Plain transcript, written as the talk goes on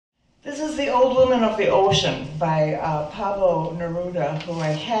is The Old Woman of the Ocean by Pablo Neruda, who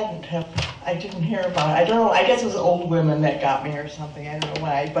I didn't hear about. I don't know, I guess it was Old Women that got me or something, I don't know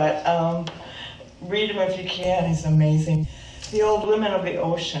why, but read him if you can, he's amazing. The Old Women of the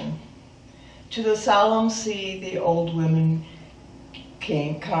Ocean. To the solemn sea the old women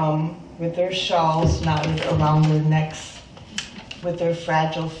come with their shawls knotted around their necks, with their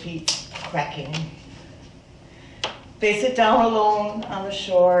fragile feet cracking. They sit down alone on the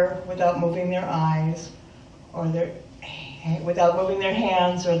shore without moving their eyes, without moving their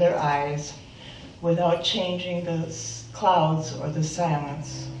hands or their eyes, without changing the clouds or the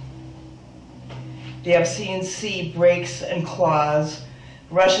silence. The obscene sea breaks and claws,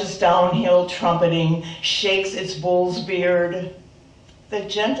 rushes downhill trumpeting, shakes its bull's beard. The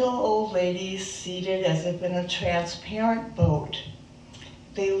gentle old ladies seated as if in a transparent boat,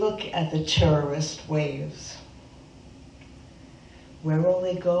 they look at the terrorist waves. Where will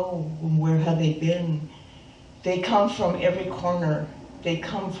they go? Where have they been? They come from every corner. They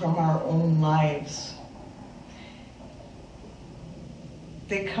come from our own lives.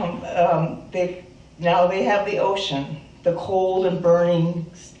 Now they have the ocean, the cold and burning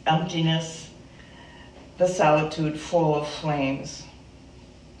emptiness, the solitude full of flames.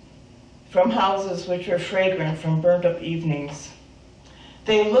 From houses which are fragrant from burnt up evenings,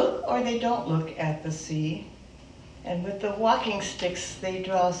 they look or they don't look at the sea. And with the walking sticks, they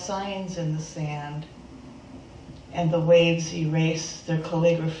draw signs in the sand, and the waves erase their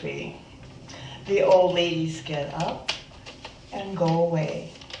calligraphy. The old ladies get up and go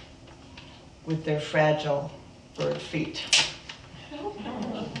away with their fragile bird feet,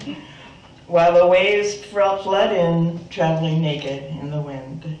 while the waves flood in, traveling naked in the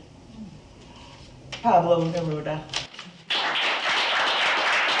wind. Pablo Neruda.